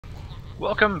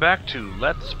Welcome back to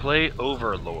Let's Play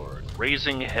Overlord,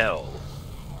 Raising Hell.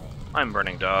 I'm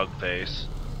BurningDogFace.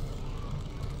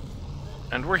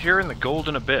 And we're here in the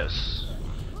Golden Abyss.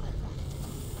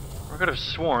 I could have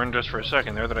sworn just for a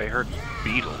second there that I heard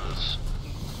beetles.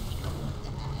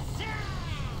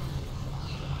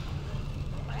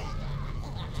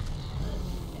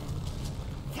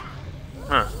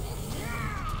 Huh.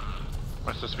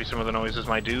 Must just be some of the noises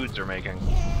my dudes are making.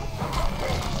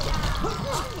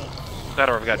 That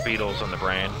or I've got beetles on the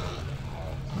brain.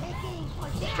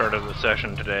 Started the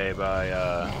session today by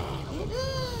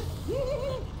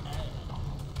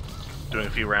doing a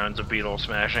few rounds of beetle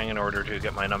smashing in order to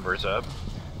get my numbers up.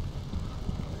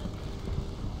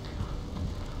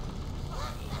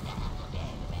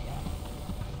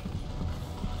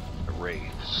 The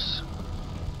Wraiths.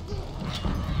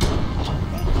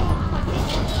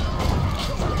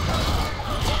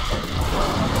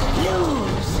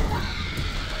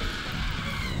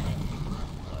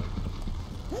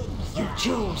 You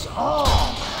choose all.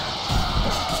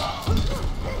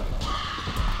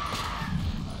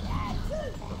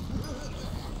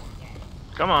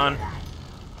 Come on.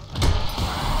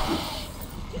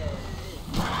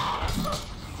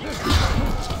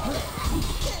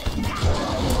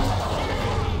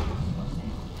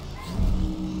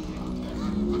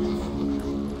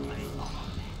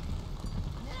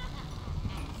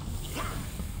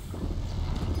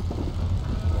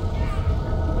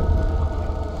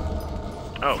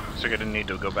 Oh, so I didn't need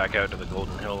to go back out to the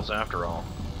Golden Hills after all.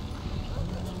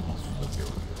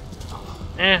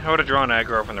 I would have drawn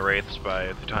aggro from the Wraiths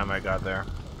by the time I got there.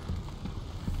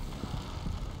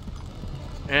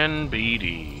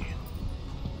 NBD.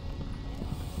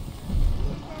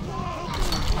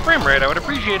 Frame rate, I would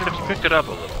appreciate it if you picked it up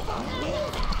a little.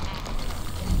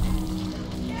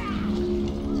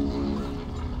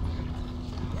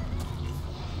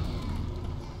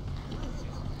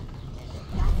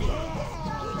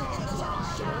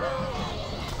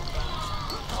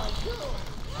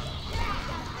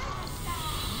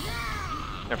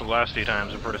 After the last few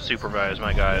times, I've heard to supervise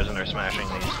my guys and they're smashing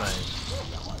these things.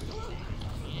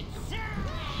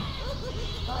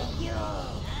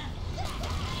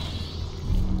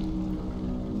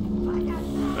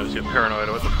 I just get paranoid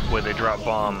with the way they drop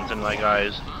bombs, and my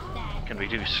guys can be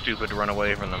too stupid to run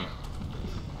away from them.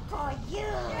 I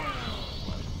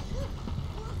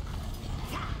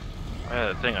had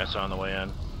that thing I saw on the way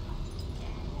in.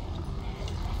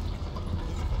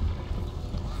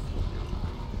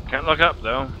 Can't look up,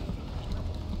 though.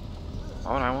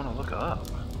 Oh, and I want to look up.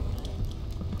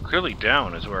 Clearly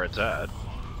down is where it's at.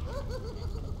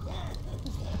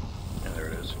 Yeah, there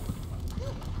it is.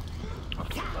 Off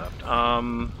to the left.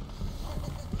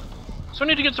 So I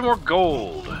need to get some more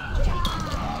gold. So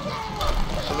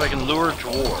that I can lure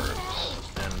dwarves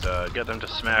and get them to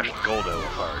smash Goldo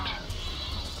apart.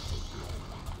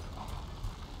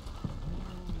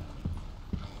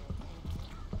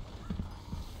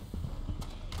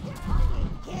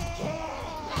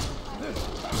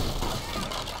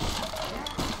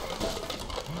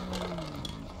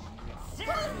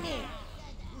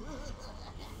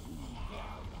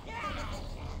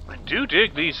 I do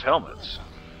dig these helmets.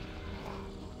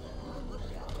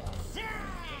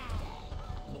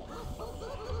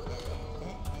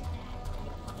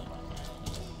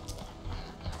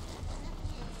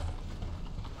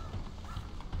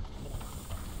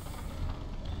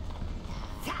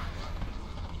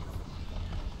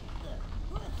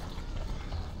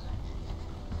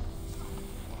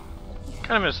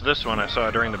 Kinda missed this one I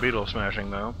saw during the beetle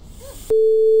smashing, though.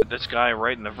 This guy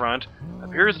right in the front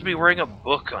appears to be wearing a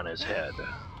book on his head.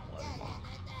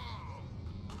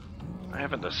 I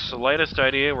haven't the slightest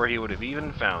idea where he would have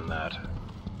even found that.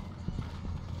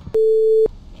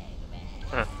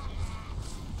 Huh.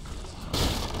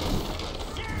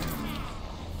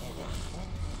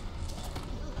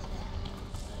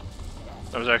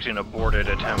 That was actually an aborted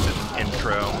attempt at an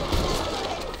intro.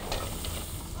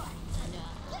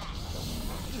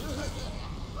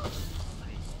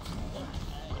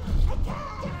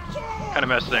 Kind of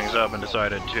messed things up and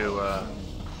decided to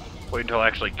wait until I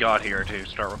actually got here to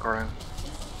start recording.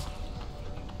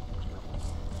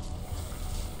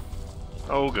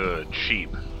 Oh good,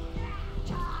 sheep.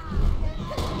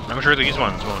 I'm sure these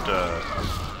ones won't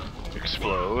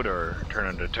explode or turn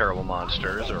into terrible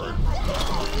monsters or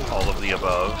all of the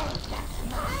above.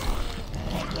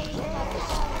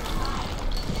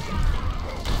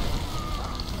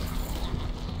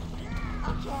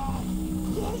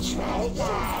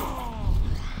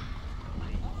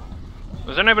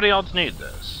 Does anybody else need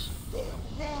this?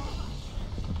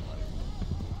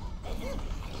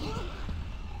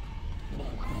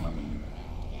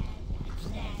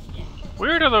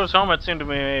 Weird how those helmets seem to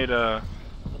be made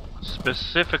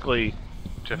specifically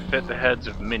to fit the heads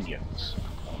of minions.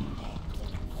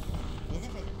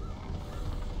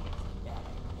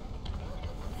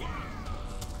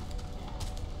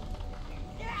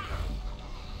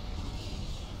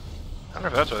 I wonder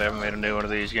if that's why they haven't made a new one of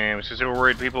these games, because they were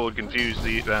worried people would confuse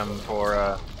them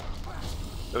for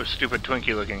those stupid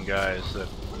Twinkie-looking guys that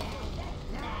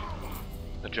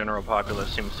the general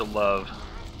populace seems to love.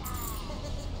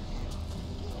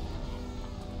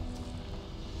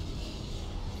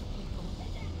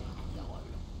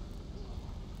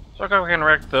 So I we can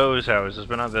wreck those houses,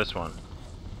 but not this one.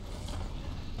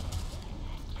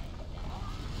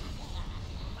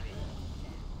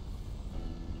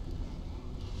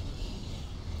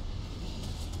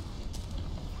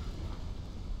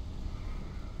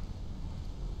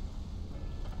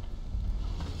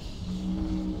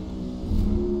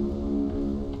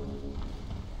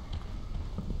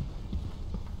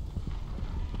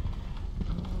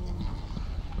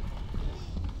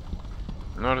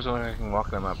 Notice only I can walk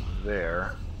them up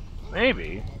there.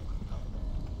 Maybe.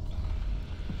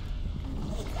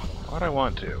 Why'd I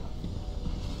want to?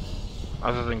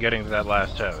 Other than getting to that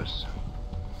last house.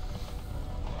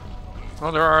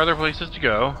 Well, there are other places to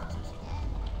go.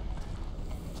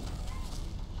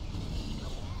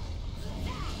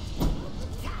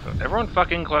 So everyone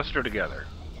fucking cluster together.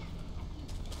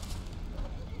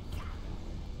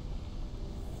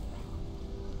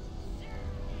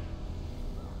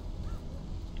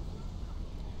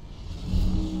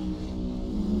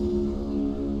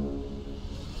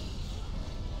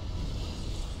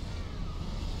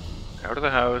 Out of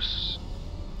the house.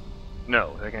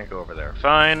 No, they can't go over there.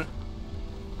 Fine.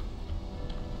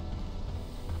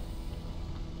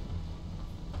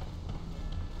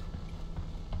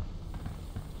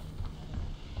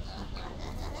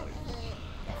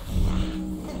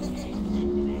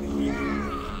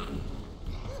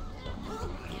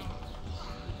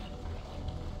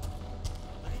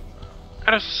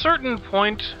 At a certain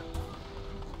point,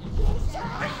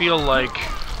 I feel like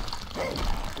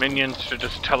minions should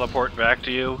just teleport back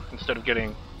to you instead of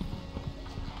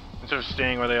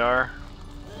staying where they are.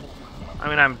 I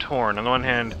mean, I'm torn. On the one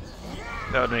hand,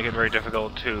 that would make it very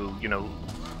difficult to, you know,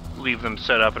 leave them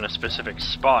set up in a specific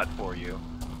spot for you.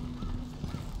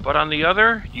 But on the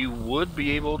other, you would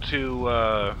be able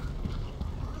to,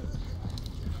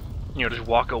 you know, just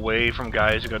walk away from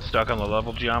guys who got stuck on the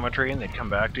level geometry and they'd come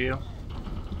back to you.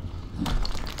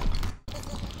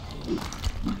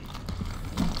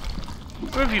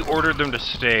 What if you ordered them to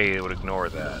stay, it would ignore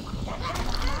that.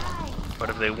 But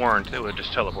if they weren't, it would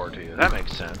just teleport to you. That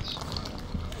makes sense.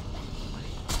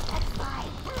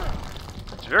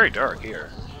 It's very dark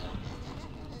here.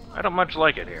 I don't much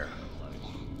like it here.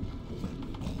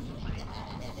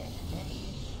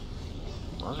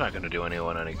 Well, that's not going to do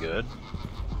anyone any good.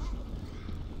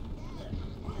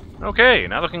 Okay,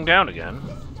 now looking down again.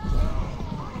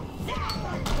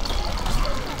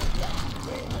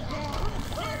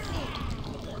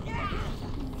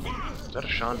 Is that a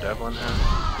Sean Devlin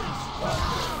hat?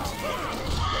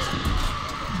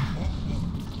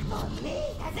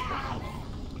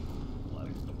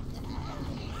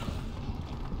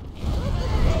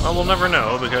 Well, we'll never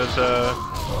know because a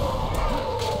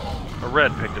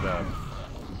red picked it up.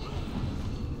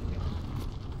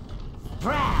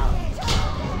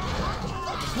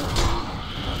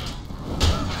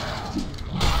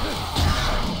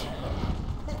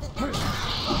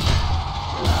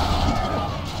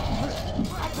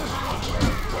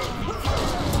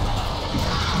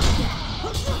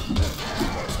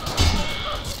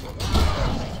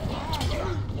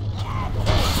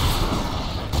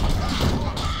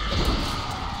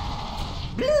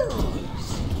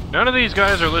 None of these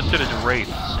guys are listed as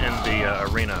Wraiths in the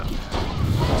arena.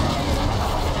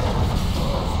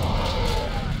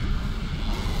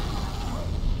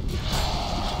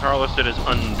 They're all listed as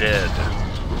undead.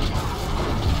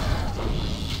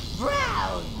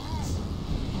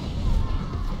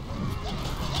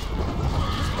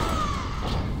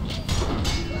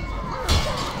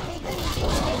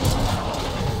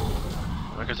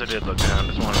 I guess I did look down,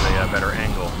 just wanted a better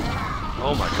angle.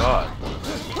 Oh my god.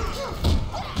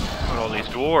 All these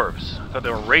dwarves. I thought they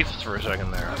were wraiths for a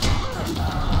second there.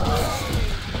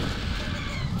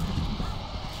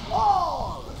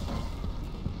 All.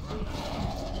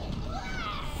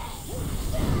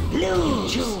 Blue,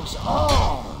 choose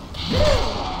all.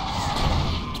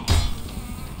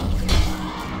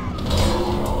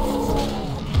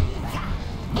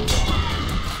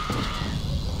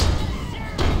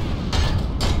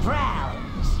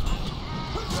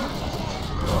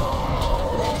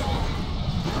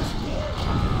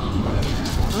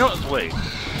 No, wait.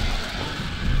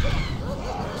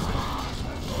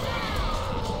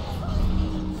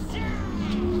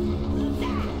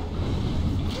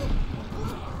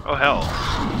 Oh hell.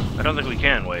 I don't think we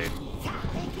can wait.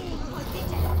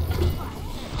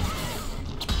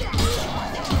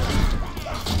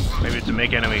 Maybe it's a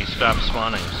make enemy stop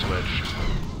spawning switch.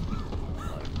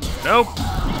 Nope.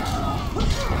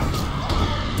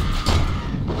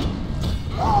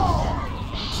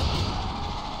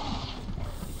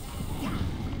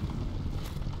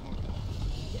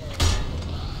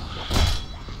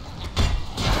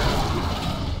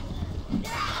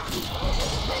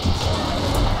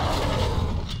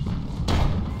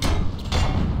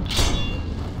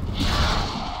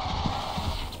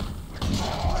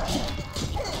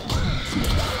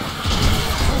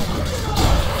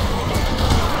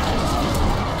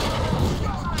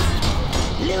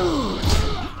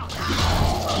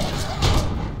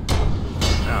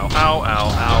 Ow, ow,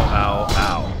 ow, ow,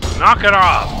 ow. Knock it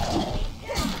off!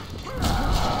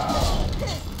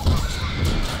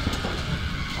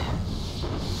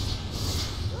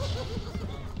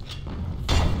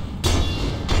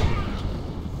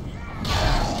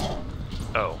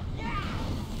 Oh.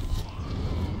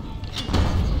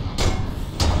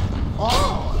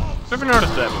 Never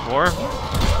noticed that before.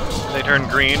 They turn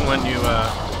green when you,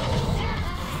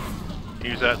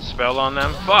 use that spell on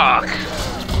them. Fuck!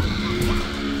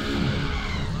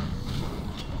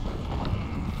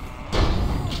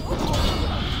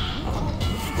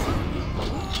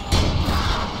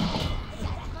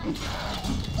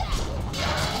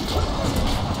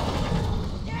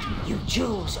 You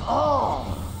choose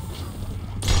all.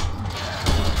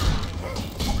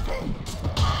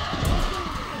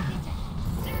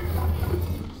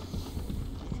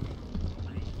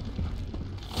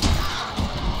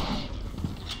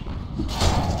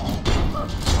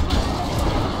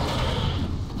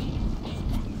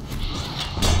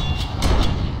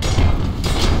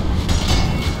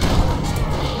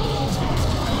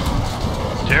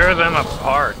 Tear them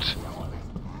apart.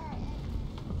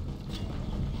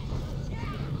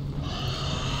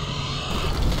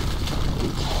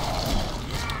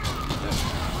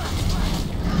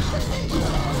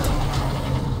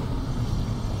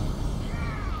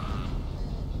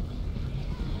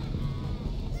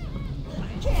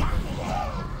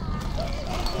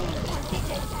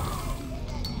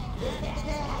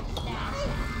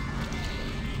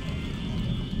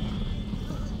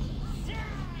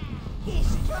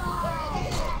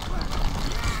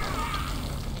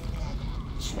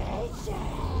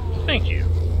 Thank you.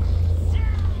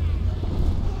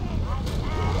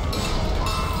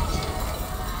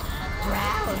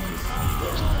 Browns.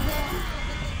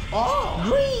 All.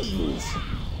 Greens.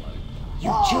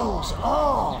 You choose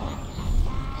all.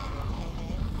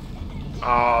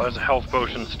 Oh, there's a health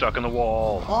potion stuck in the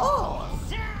wall. All.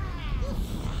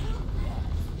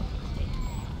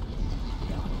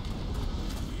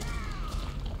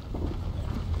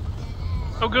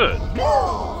 Oh, good.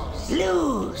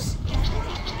 Blues.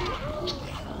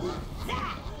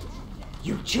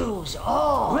 You choose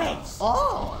all. Reds.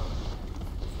 All.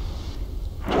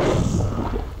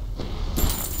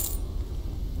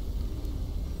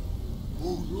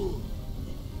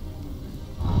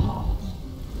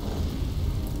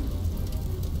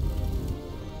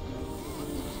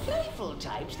 Playful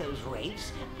types, those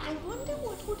Wraiths. I wonder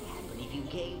what would happen if you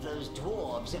gave those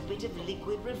dwarves a bit of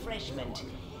liquid refreshment.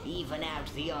 Even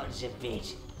out the odds a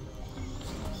bit.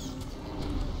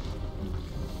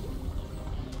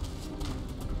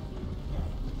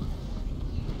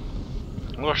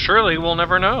 Well, surely we'll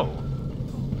never know.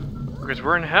 Because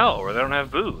we're in hell, where they don't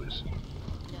have booze.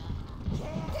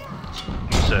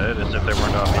 He said, as if they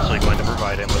weren't obviously going to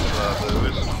provide him with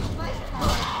booze.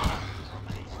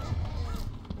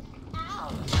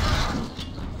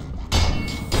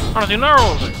 Honestly,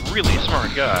 Gnarl's a really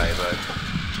smart guy, but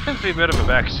tends to be a bit of a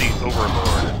backseat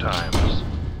overlord at times.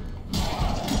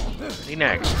 He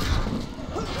next.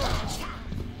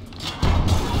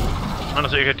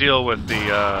 Honestly, I could deal with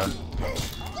the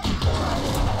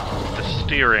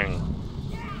steering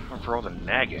for all the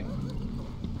nagging.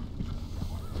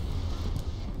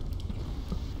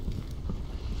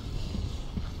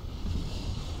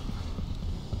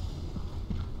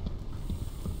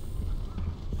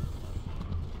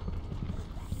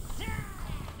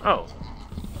 Oh.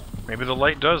 Maybe the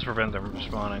light does prevent them from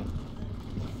spawning.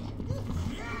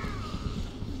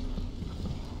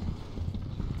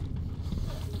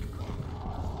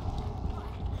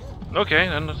 Okay,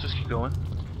 then let's just keep going.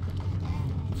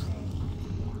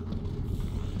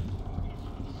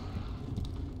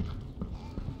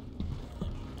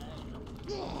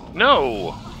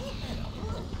 No!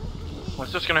 I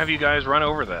was just gonna have you guys run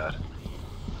over that.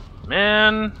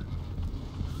 Man!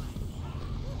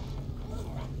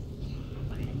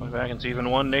 Look back and see even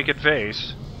one naked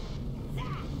face.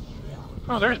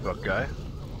 Oh, there's Book Guy.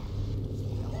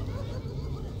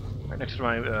 Right next to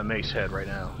my mace head right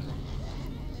now.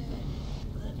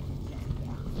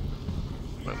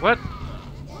 Wait, what?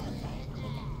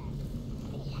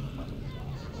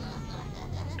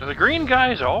 Do the green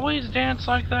guys always dance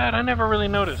like that? I never really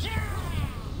noticed.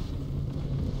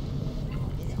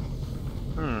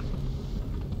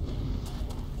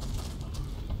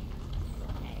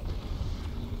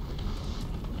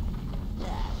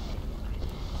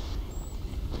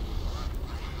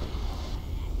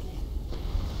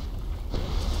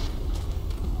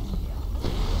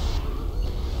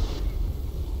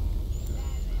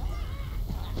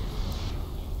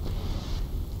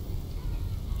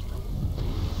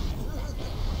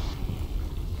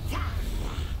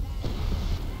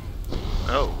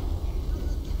 Oh.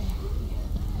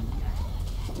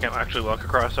 Can't actually walk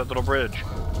across that little bridge.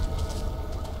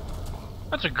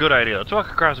 That's a good idea. Let's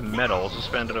walk across metal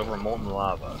suspended over molten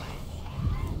lava.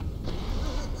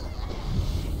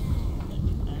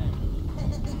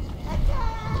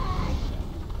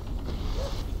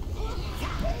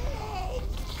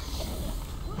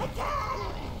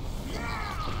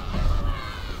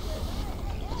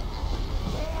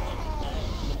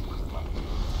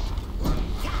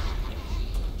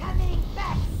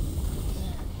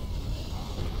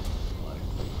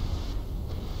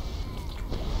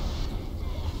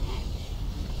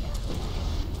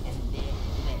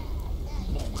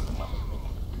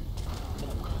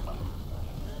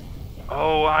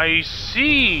 Oh, I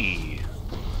see!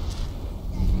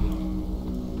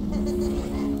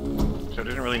 So I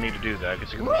didn't really need to do that,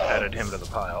 because I could have added him to the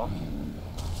pile.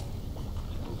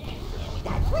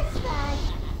 That was fun.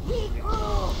 We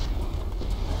grew.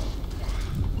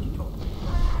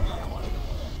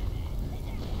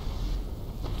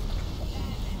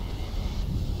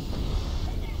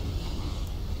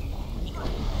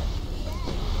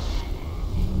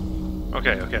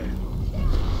 Okay, okay.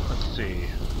 Let's see.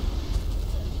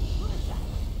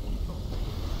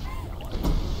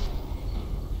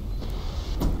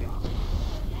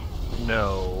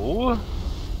 No.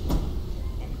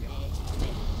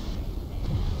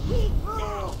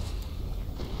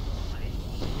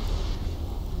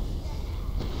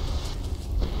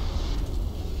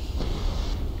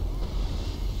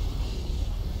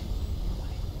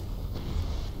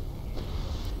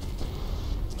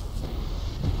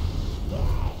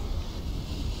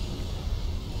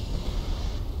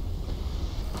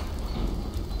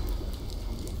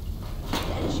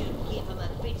 That should give him a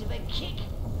bit of a kick.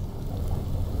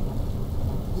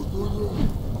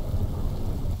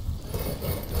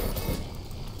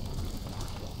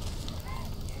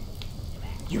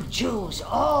 You choose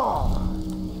all.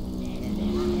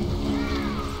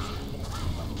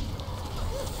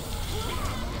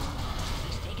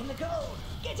 He's taking the gold.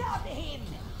 Get after him.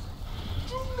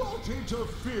 Do not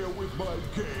interfere with my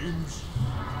games.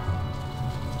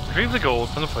 Retrieve the gold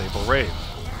from the playable Wraiths.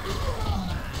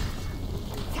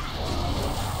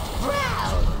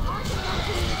 Proud.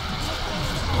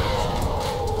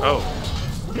 Oh.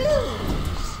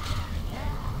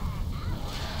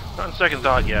 On second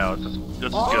thought, yeah, let's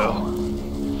just go.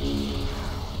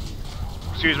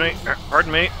 Excuse me,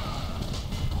 pardon me.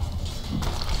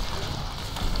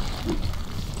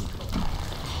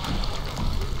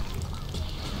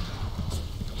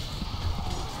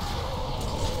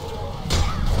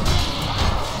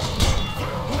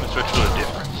 I'm gonna switch to a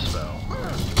different spell.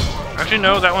 Actually,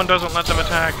 no, that one doesn't let them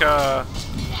attack,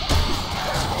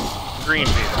 green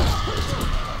people.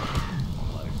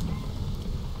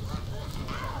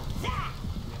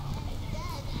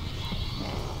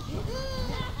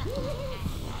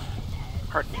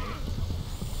 Pardon me.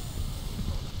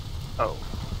 Oh.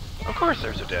 Of course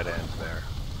there's a dead end there.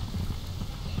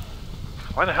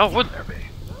 Why the hell wouldn't there be?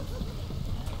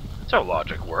 That's how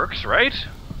logic works, right?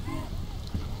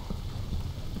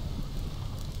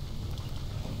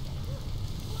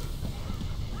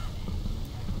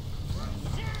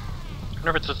 I wonder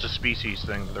if it's just a species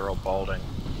thing that they're all balding.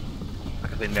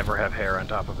 Like if they never have hair on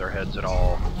top of their heads at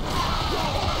all.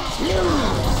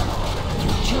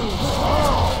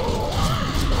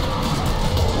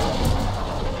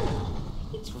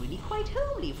 It's really quite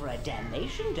homely for a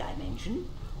damnation dimension.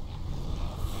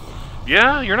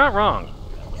 Yeah, you're not wrong.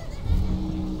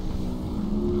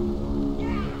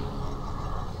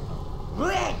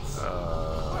 Wraiths!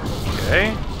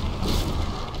 Okay.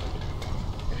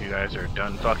 If you guys are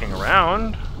done fucking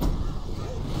around.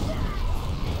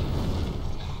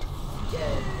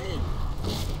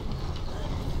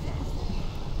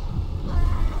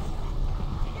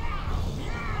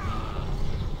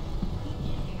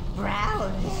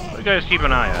 You guys keep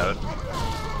an eye out.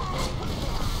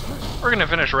 We're gonna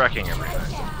finish wrecking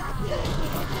everything.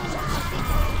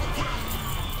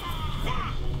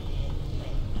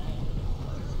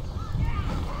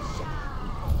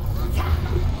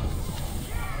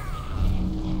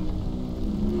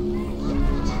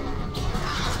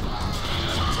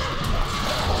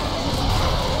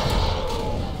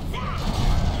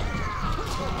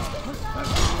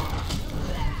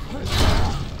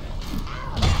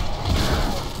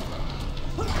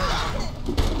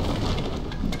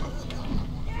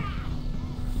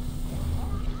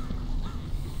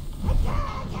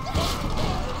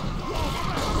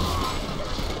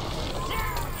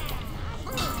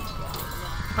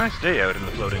 Nice day out in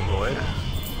the floating void.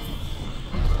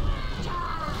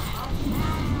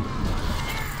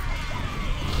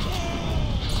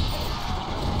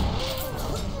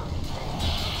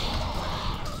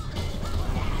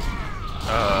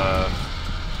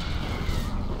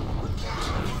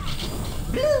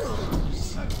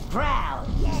 Blues! Browns!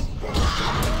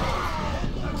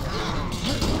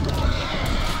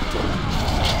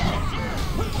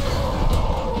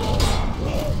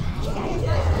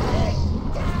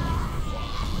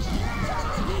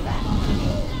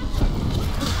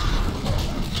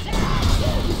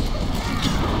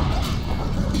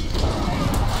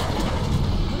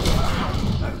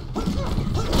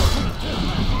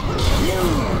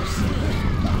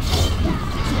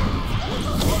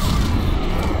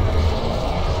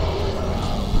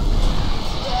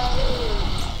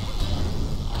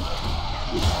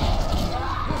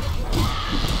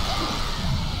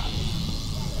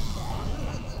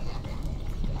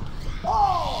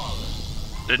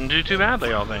 Didn't do too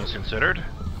badly, all things considered.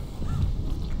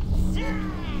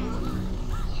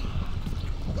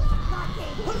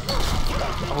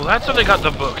 Oh, that's where they got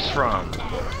the books from.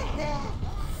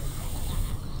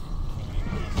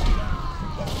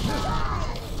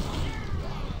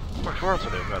 Where else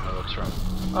have they gotten the books from?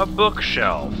 A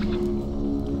bookshelf.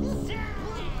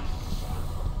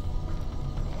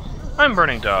 I'm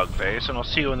BurningDogFace, and I'll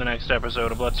see you in the next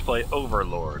episode of Let's Play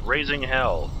Overlord, Raising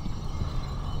Hell.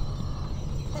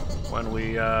 When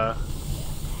we, well,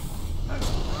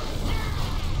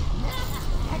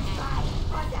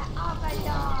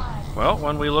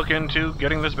 when we look into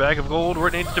getting this bag of gold where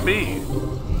it needs to be.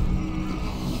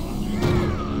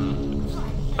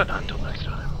 But not until next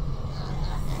time.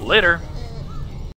 Later.